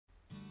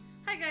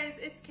guys,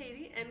 it's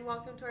Katie and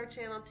welcome to our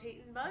channel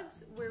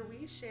Tate&Bugs, where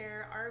we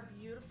share our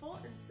beautiful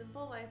and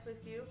simple life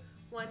with you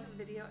one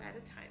video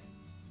at a time.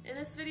 In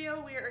this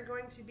video we are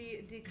going to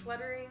be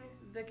decluttering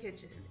the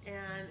kitchen,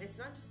 and it's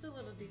not just a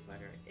little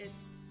declutter, it's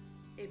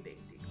a big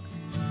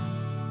declutter.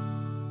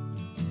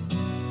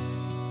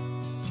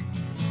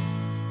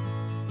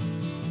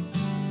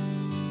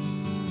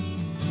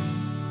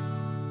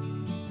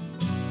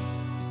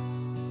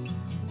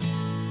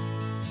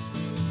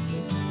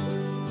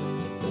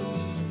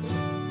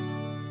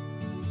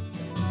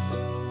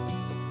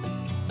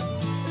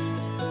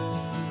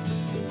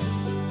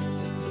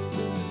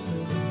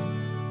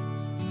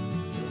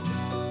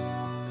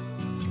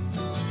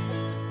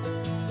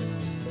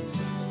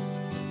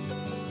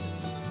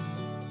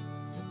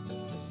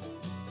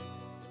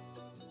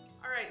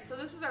 So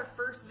this is our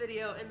first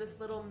video in this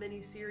little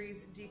mini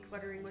series,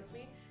 Decluttering with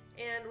Me,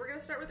 and we're gonna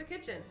start with the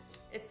kitchen.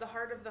 It's the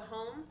heart of the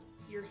home.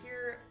 You're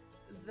here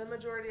the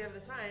majority of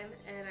the time,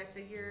 and I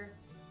figure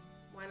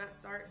why not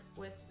start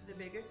with the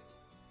biggest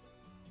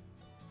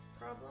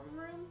problem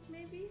room,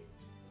 maybe?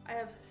 I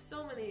have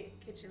so many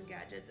kitchen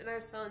gadgets, and I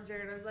was telling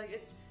Jared, I was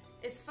like,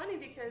 it's funny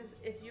because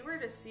if you were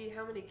to see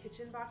how many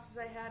kitchen boxes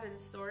I had in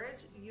storage,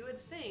 you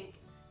would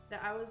think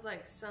that I was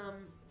like some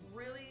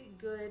really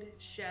good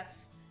chef,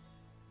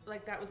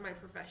 like that was my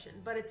profession,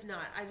 but it's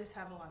not. I just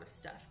have a lot of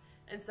stuff.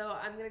 And so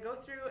I'm gonna go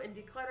through and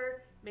declutter,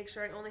 make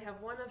sure I only have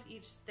one of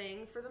each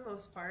thing for the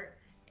most part,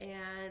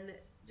 and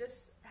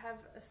just have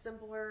a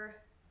simpler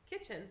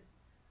kitchen.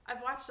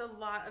 I've watched a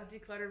lot of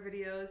declutter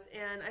videos,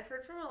 and I've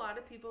heard from a lot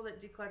of people that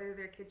declutter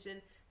their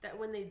kitchen that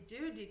when they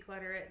do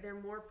declutter it,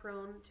 they're more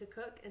prone to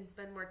cook and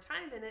spend more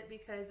time in it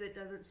because it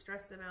doesn't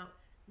stress them out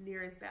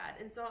near as bad.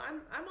 And so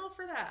I'm all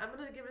for that. I'm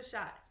gonna give it a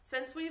shot.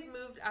 Since we've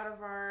moved out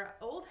of our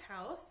old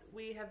house,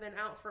 we have been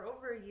out for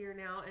over a year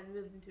now and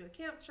moved into a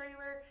camp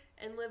trailer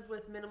and lived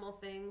with minimal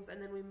things,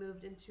 and then we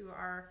moved into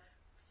our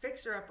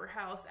fixer-upper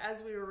house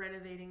as we were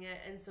renovating it,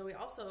 and so we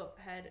also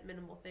had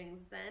minimal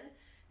things then.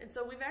 And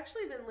so we've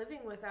actually been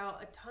living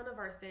without a ton of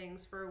our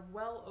things for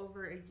well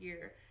over a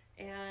year,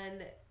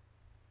 and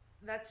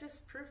that's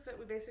just proof that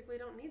we basically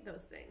don't need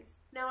those things.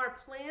 Now, our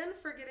plan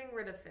for getting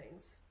rid of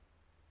things: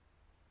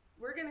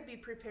 we're going to be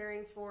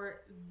preparing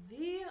for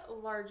the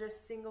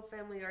largest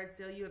single-family yard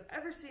sale you have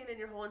ever seen in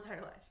your whole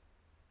entire life.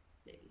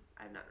 Maybe.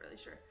 I'm not really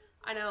sure.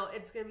 I know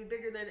it's going to be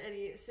bigger than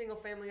any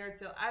single-family yard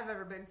sale I've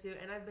ever been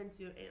to, and I've been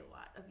to a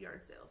lot of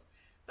yard sales.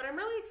 But I'm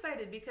really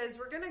excited because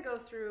we're going to go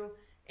through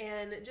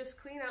and just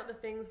clean out the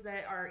things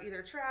that are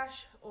either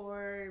trash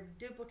or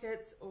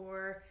duplicates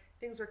or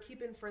things we're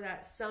keeping for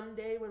that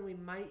someday when we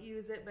might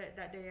use it, but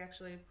that day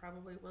actually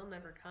probably will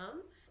never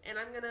come. And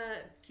I'm gonna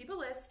keep a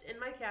list in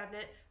my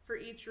cabinet for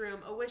each room,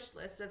 a wish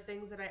list of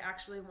things that I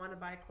actually want to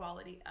buy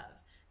quality of.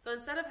 So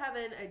instead of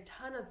having a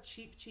ton of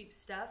cheap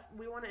stuff,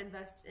 we want to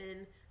invest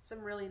in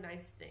some really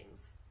nice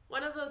things.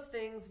 One of those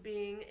things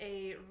being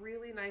a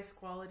really nice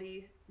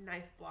quality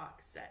knife block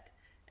set.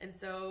 And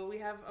so we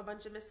have a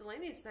bunch of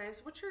miscellaneous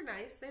knives, which are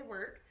nice, they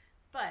work,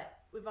 but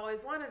we've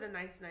always wanted a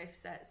nice knife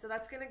set. So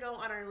that's gonna go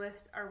on our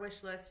list, our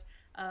wish list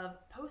of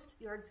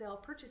post-yard sale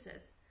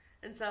purchases.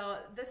 And so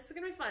this is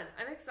gonna be fun.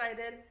 I'm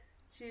excited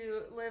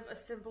to live a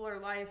simpler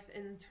life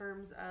in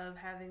terms of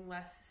having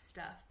less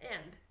stuff.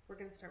 And we're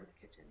gonna start with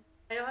the kitchen.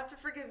 Now, you'll have to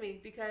forgive me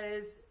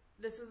because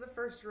this was the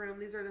first room.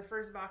 These are the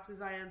first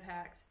boxes I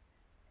unpacked,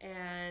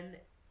 and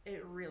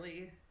it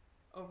really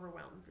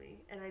overwhelmed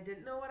me, and I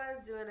didn't know what I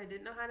was doing. I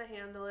didn't know how to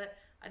handle it.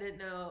 I didn't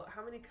know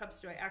how many cups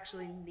do I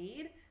actually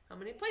need, how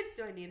many plates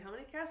do I need, how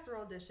many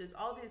casserole dishes,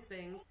 all these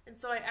things. And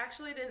so I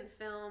actually didn't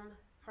film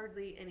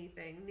hardly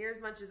anything, near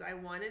as much as I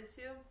wanted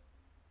to,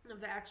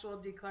 of the actual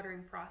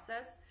decluttering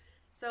process.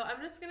 So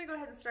I'm just gonna go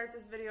ahead and start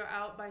this video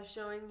out by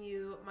showing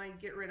you my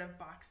get rid of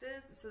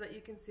boxes so that you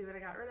can see what I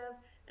got rid of,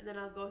 and then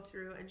I'll go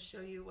through and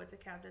show you what the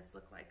cabinets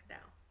look like now.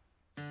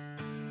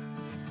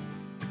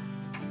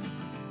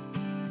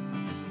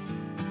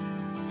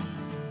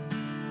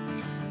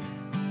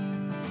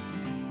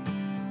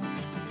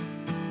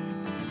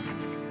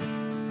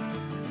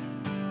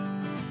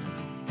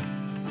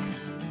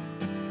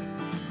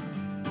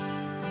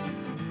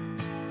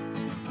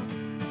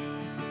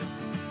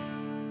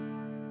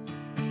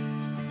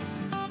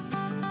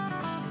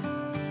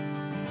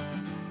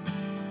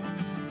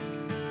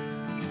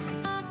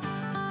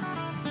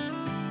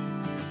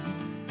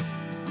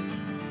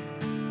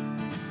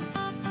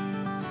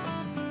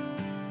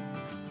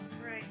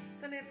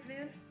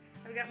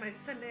 I've got my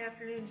Sunday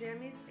afternoon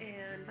jammies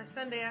and my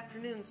Sunday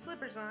afternoon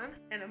slippers on,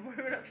 and I'm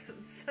warming up some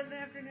Sunday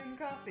afternoon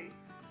coffee.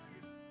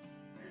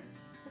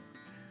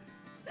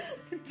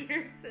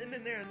 Jared's sitting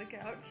in there on the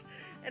couch,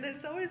 and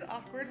it's always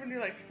awkward when you're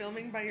like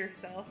filming by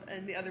yourself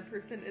and the other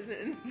person isn't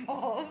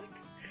involved,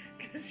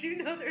 because you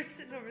know they're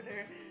sitting over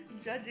there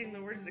judging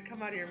the words that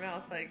come out of your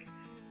mouth like,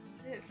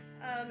 shit.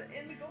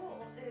 And the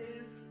goal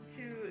is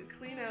to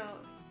clean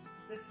out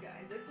this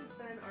guy. This has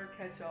been our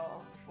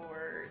catch-all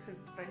since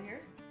it's been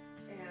here.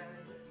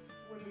 And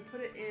when we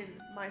put it in,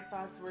 my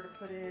thoughts were to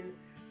put in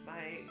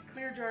my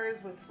clear jars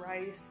with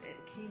rice and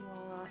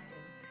quinoa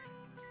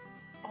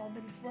and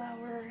almond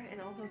flour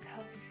and all those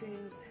healthy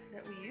things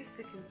that we used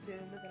to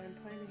consume that I'm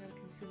planning on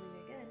consuming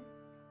again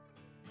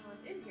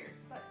in here.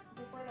 But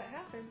before that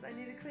happens, I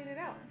need to clean it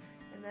out.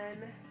 And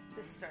then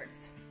this starts.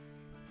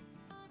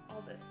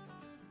 All this.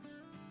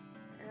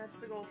 And that's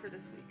the goal for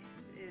this week,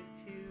 is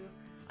to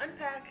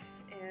unpack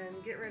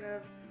and get rid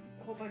of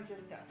a whole bunch of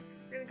stuff.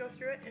 We're gonna go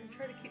through it and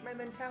try to keep my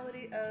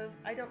mentality of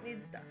I don't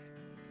need stuff.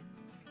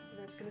 And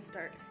that's gonna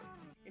start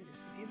in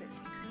just a few minutes.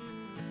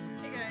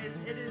 Hey guys,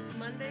 it is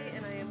Monday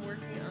and I am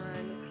working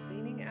on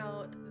cleaning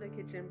out the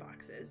kitchen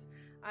boxes.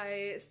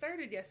 I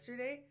started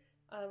yesterday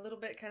a little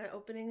bit, kind of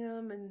opening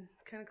them and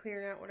kind of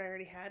clearing out what I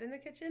already had in the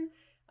kitchen.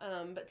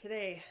 But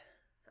today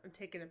I'm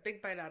taking a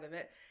big bite out of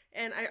it.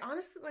 And I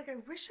honestly, I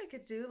wish I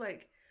could do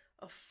like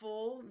a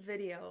full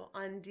video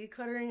on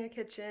decluttering a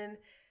kitchen.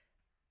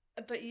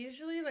 But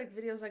usually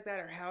videos like that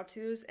are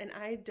how-tos and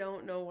I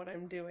don't know what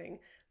I'm doing.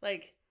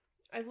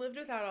 I've lived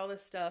without all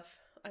this stuff,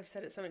 I've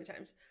said it so many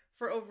times,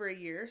 for over a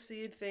year. So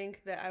you'd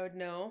think that I would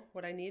know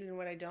what I need and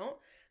what I don't.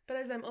 But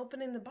as I'm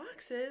opening the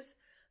boxes,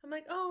 I'm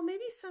like, oh,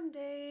 maybe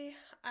someday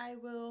I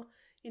will,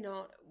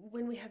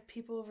 when we have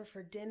people over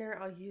for dinner,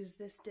 I'll use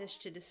this dish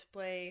to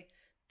display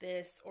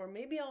this. Or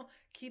maybe I'll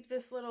keep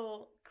this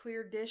little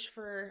clear dish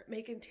for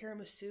making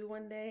tiramisu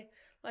one day.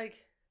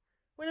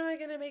 When am I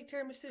going to make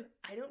tiramisu?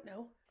 I don't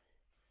know.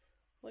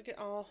 Look at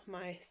all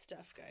my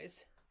stuff,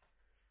 guys.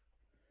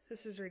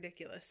 This is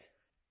ridiculous.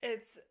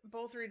 It's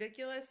both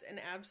ridiculous and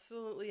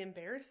absolutely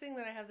embarrassing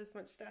that I have this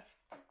much stuff.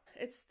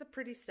 It's the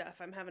pretty stuff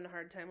I'm having a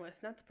hard time with,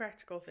 not the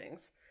practical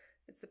things.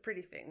 It's the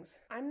pretty things.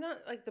 I'm not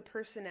the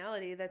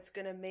personality that's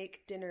gonna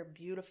make dinner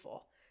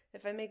beautiful.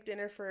 If I make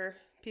dinner for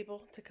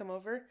people to come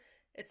over,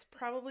 it's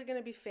probably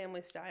gonna be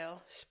family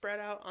style, spread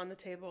out on the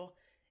table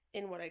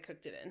in what I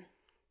cooked it in.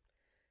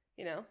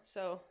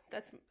 So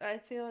I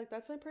feel like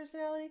that's my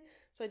personality.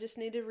 So I just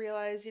need to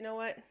realize, you know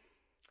what?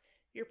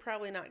 You're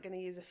probably not going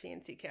to use a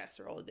fancy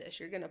casserole dish.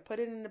 You're going to put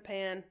it in a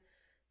pan,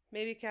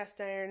 maybe cast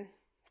iron,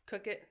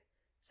 cook it,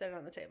 set it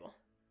on the table.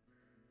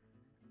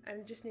 I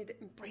just need to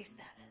embrace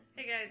that.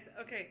 Hey guys,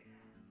 okay,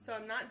 so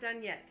I'm not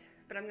done yet,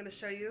 but I'm going to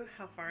show you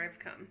how far I've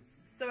come.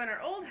 So in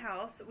our old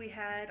house, we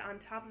had on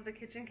top of the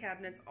kitchen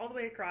cabinets all the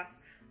way across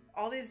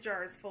all these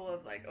jars full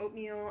of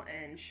oatmeal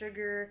and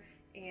sugar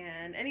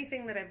and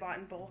anything that I bought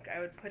in bulk. I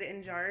would put it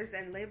in jars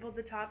and labeled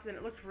the tops and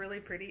it looked really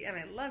pretty and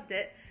I loved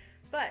it.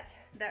 But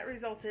that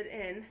resulted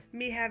in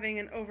me having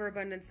an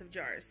overabundance of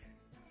jars.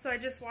 So I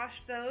just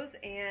washed those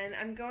and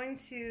I'm going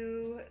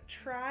to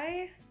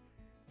try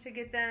to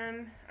get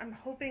them, I'm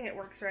hoping it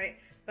works right,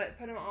 but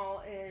put them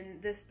all in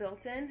this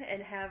built-in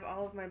and have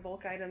all of my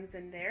bulk items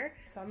in there.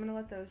 So I'm gonna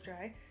let those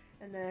dry.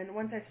 And then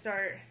once I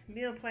start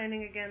meal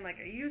planning again like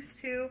I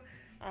used to,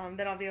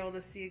 then I'll be able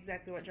to see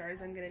exactly what jars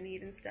I'm gonna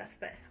need and stuff.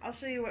 But I'll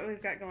show you what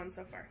we've got going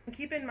so far.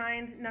 Keep in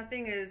mind,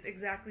 nothing is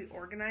exactly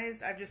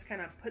organized. I've just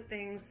kind of put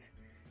things,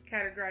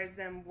 categorize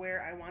them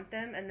where I want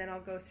them, and then I'll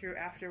go through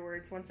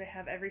afterwards once I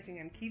have everything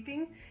I'm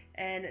keeping,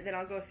 and then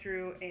I'll go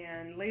through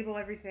and label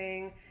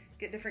everything,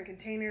 get different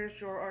containers,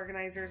 drawer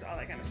organizers, all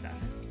that kind of stuff.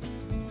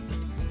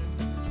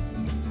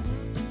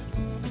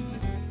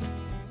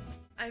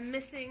 I'm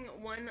missing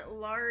one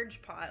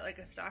large pot, like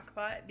a stock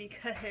pot,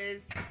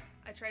 because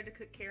I tried to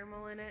cook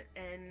caramel in it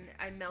and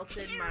I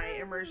melted my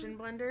immersion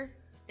blender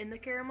in the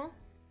caramel.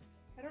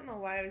 I don't know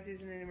why I was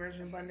using an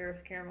immersion blender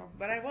with caramel,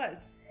 but I was.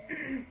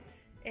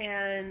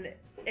 And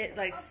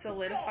it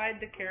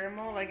solidified the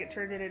caramel, it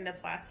turned it into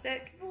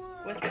plastic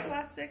with the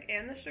plastic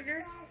and the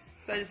sugar.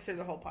 So I just threw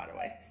the whole pot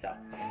away. So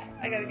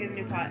I gotta get a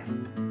new pot.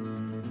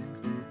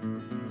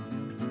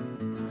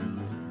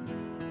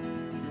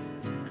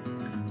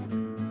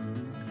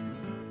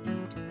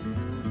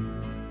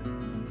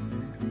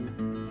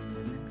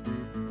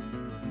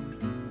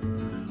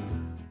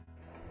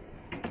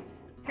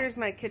 Here's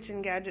my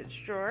kitchen gadgets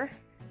drawer.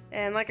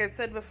 And like I've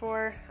said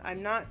before,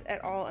 I'm not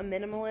at all a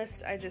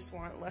minimalist. I just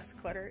want less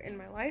clutter in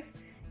my life.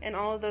 And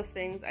all of those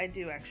things I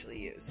do actually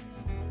use.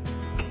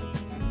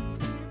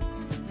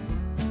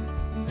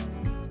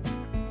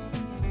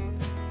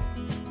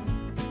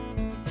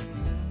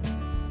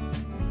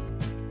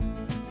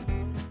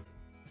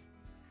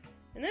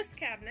 In this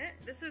cabinet,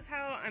 this is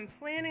how I'm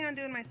planning on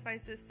doing my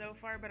spices so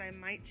far, but I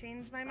might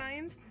change my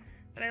mind.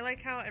 But I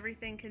like how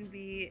everything can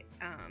be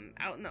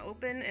out in the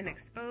open and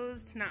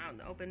exposed. Not out in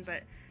the open,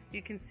 but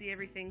you can see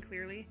everything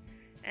clearly.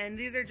 And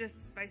these are just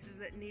spices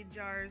that need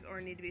jars or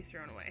need to be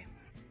thrown away.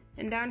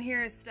 And down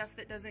here is stuff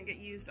that doesn't get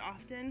used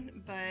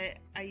often, but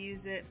I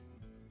use it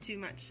too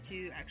much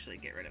to actually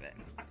get rid of it.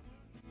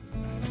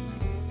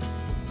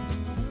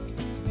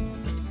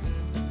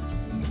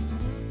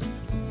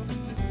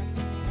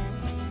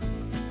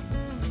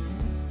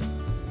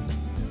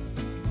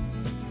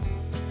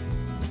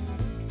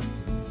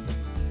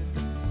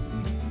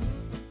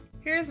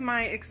 Here's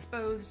my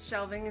exposed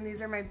shelving, and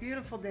these are my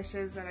beautiful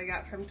dishes that I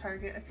got from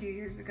Target a few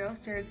years ago.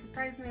 Jarrod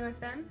surprised me with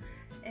them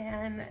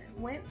and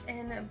went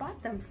and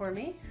bought them for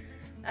me.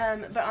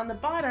 But on the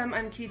bottom,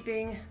 I'm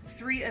keeping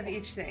 3 of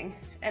each thing,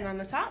 and on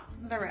the top,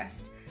 the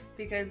rest.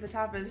 because the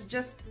top is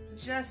just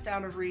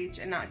out of reach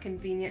and not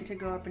convenient to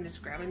go up and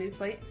just grab a new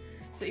plate.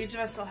 So each of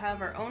us will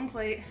have our own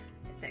plate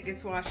that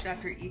gets washed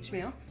after each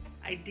meal,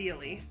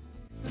 ideally.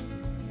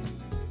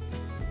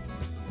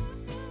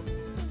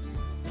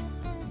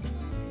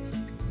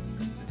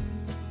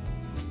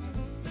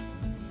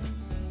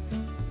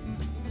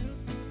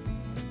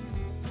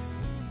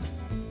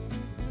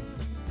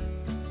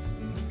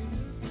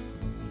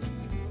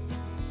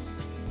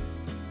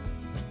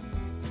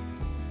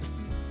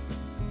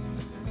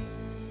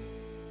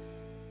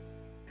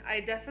 I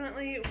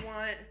definitely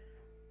want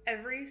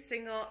every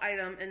single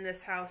item in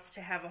this house to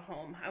have a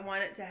home. I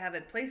want it to have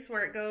a place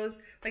where it goes,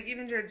 like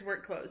even Jarrod's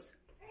work clothes.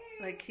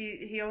 Like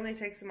he only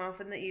takes them off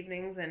in the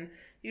evenings and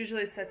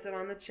usually sets them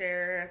on the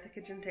chair at the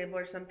kitchen table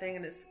or something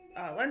in his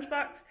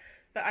lunchbox.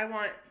 But I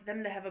want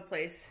them to have a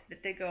place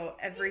that they go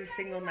every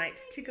single night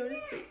to go to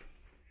sleep.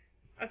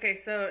 Okay,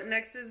 so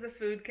next is the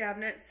food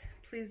cabinets.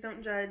 Please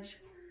don't judge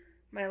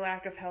my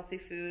lack of healthy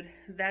food.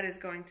 That is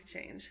going to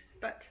change,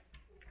 but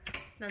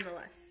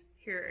nonetheless.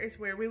 Here is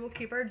where we will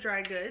keep our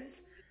dry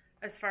goods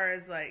as far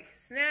as like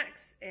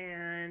snacks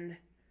and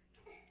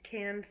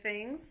canned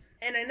things.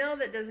 And I know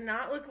that does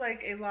not look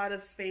like a lot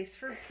of space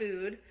for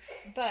food,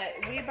 but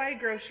we buy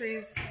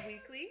groceries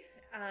weekly.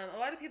 A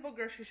lot of people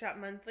grocery shop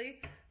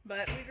monthly,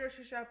 but we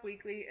grocery shop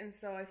weekly, and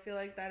so I feel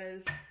like that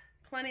is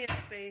plenty of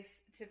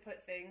space to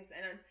put things.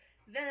 And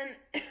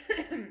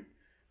then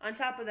on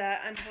top of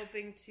that, I'm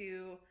hoping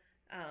to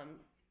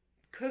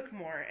cook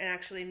more and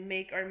actually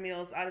make our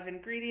meals out of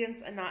ingredients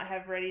and not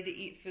have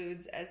ready-to-eat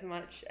foods as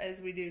much as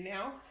we do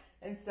now.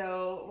 And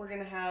so we're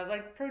gonna have,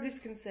 like, produce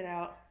can sit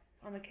out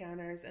on the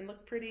counters and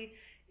look pretty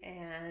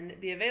and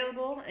be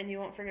available, and you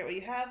won't forget what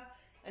you have.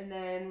 And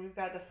then we've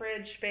got the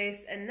fridge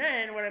space. And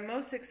then what I'm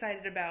most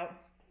excited about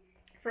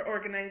for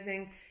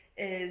organizing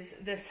is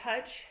this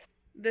hutch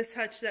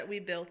that we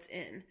built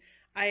in.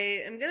 I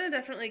am gonna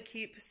definitely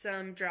keep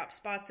some drop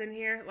spots in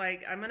here.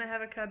 Like, I'm gonna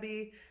have a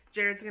cubby,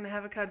 Jarrod's gonna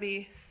have a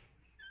cubby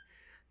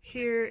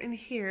here and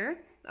here.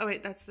 Oh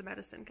wait, that's the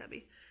medicine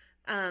cubby.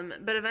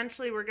 But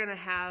eventually we're gonna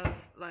have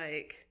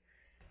like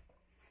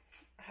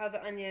how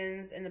the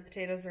onions and the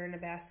potatoes are in a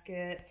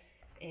basket,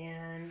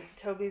 and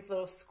Toby's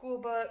little school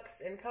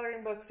books and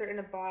coloring books are in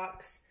a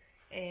box,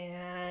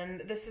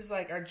 and this is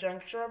like our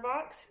junk drawer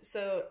box,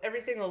 so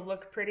everything will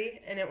look pretty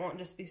and it won't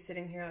just be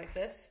sitting here like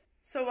this.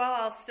 So while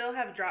I'll still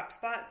have drop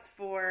spots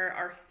for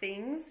our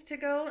things to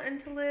go and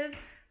to live,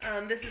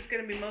 this is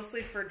going to be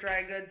mostly for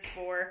dry goods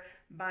for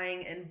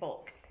buying in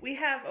bulk. We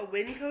have a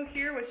Winco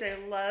here, which I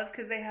love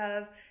because they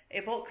have a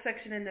bulk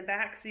section in the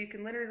back, so you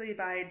can literally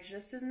buy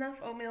just enough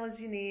oatmeal as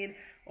you need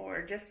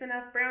or just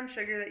enough brown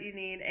sugar that you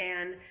need.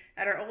 And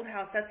at our old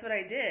house, that's what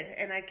I did.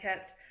 And I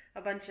kept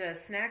a bunch of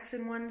snacks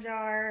in one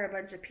jar, a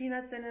bunch of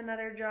peanuts in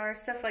another jar,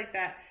 stuff like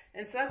that.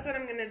 And so that's what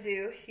I'm going to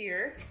do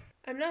here.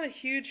 I'm not a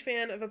huge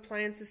fan of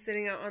appliances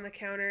sitting out on the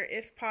counter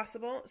if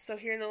possible. So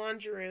here in the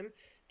laundry room,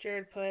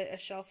 Jarrod put a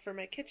shelf for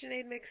my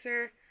KitchenAid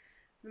mixer,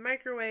 the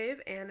microwave,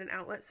 and an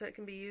outlet so it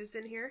can be used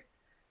in here.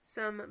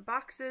 Some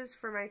boxes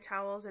for my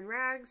towels and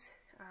rags,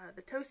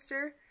 the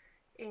toaster,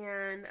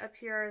 and up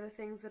here are the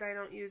things that I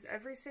don't use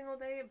every single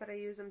day, but I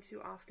use them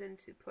too often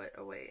to put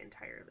away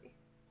entirely.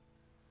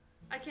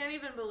 I can't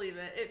even believe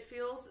it. It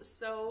feels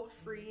so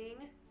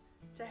freeing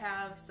to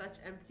have such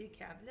empty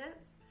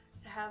cabinets,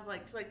 to have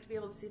to be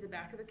able to see the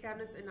back of the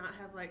cabinets and not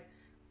have like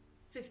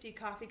 50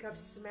 coffee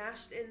cups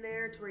smashed in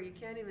there to where you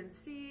can't even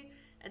see.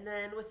 And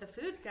then with the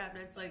food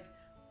cabinets, like,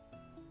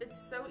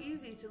 it's so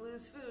easy to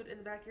lose food in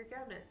the back of your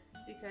cabinet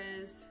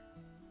because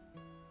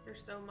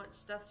there's so much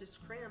stuff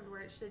just crammed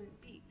where it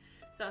shouldn't be.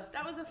 So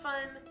that was a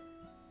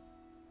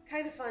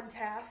kind of fun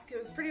task. It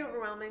was pretty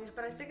overwhelming,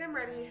 but I think I'm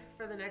ready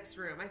for the next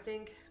room. I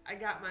think I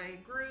got my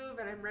groove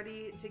and I'm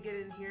ready to get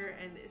in here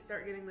and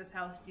start getting this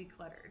house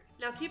decluttered.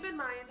 Now keep in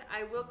mind,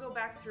 I will go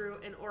back through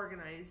and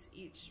organize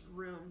each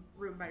room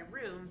by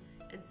room.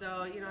 And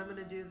so, you know, I'm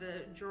gonna do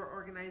the drawer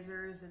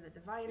organizers and the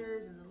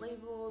dividers and the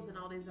labels and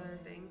all these other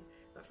things.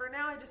 But for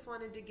now, I just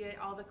wanted to get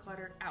all the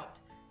clutter out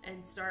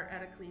and start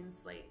at a clean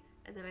slate.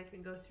 And then I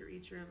can go through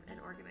each room and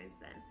organize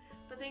then.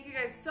 But thank you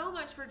guys so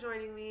much for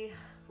joining me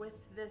with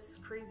this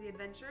crazy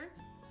adventure.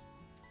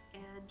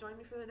 And join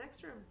me for the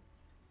next room.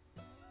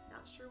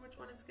 Not sure which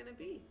one it's gonna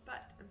be,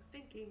 but I'm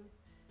thinking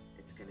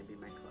it's gonna be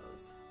my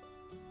clothes.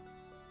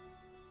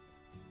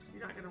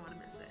 You're not gonna wanna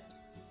miss it.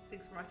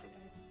 Thanks for watching,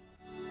 guys.